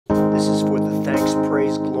This is for the thanks,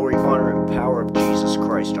 praise, glory, honor, and power of Jesus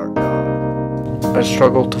Christ our God. I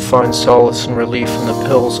struggle to find solace and relief in the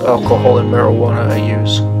pills, alcohol, and marijuana I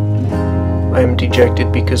use. I am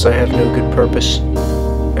dejected because I have no good purpose.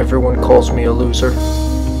 Everyone calls me a loser.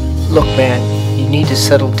 Look, man, you need to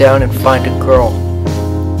settle down and find a girl.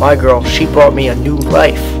 My girl, she brought me a new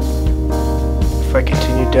life. If I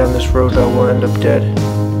continue down this road, I will end up dead.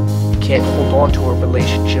 I can't hold on to a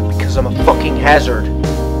relationship because I'm a fucking hazard.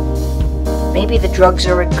 Maybe the drugs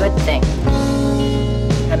are a good thing.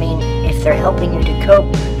 I mean, if they're helping you to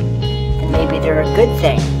cope, then maybe they're a good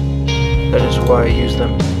thing. That is why I use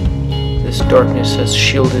them. This darkness has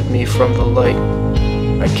shielded me from the light.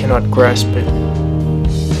 I cannot grasp it.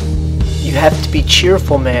 You have to be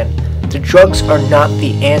cheerful, man. The drugs are not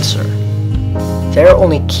the answer. They're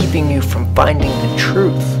only keeping you from finding the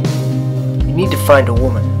truth. You need to find a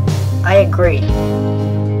woman. I agree.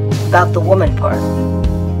 About the woman part.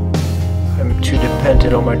 I'm too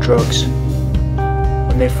dependent on my drugs.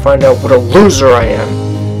 When they find out what a loser I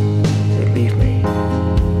am, they leave me.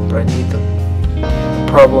 But I need them.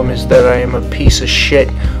 The problem is that I am a piece of shit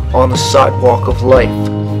on the sidewalk of life.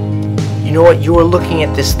 You know what? You are looking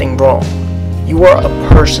at this thing wrong. You are a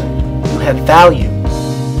person. You have value.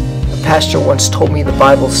 A pastor once told me the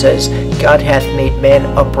Bible says, God hath made man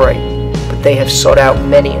upright, but they have sought out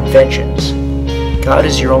many inventions. God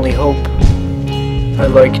is your only hope. I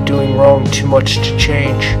like doing wrong too much to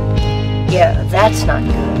change. Yeah, that's not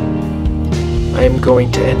good. I am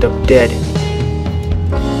going to end up dead.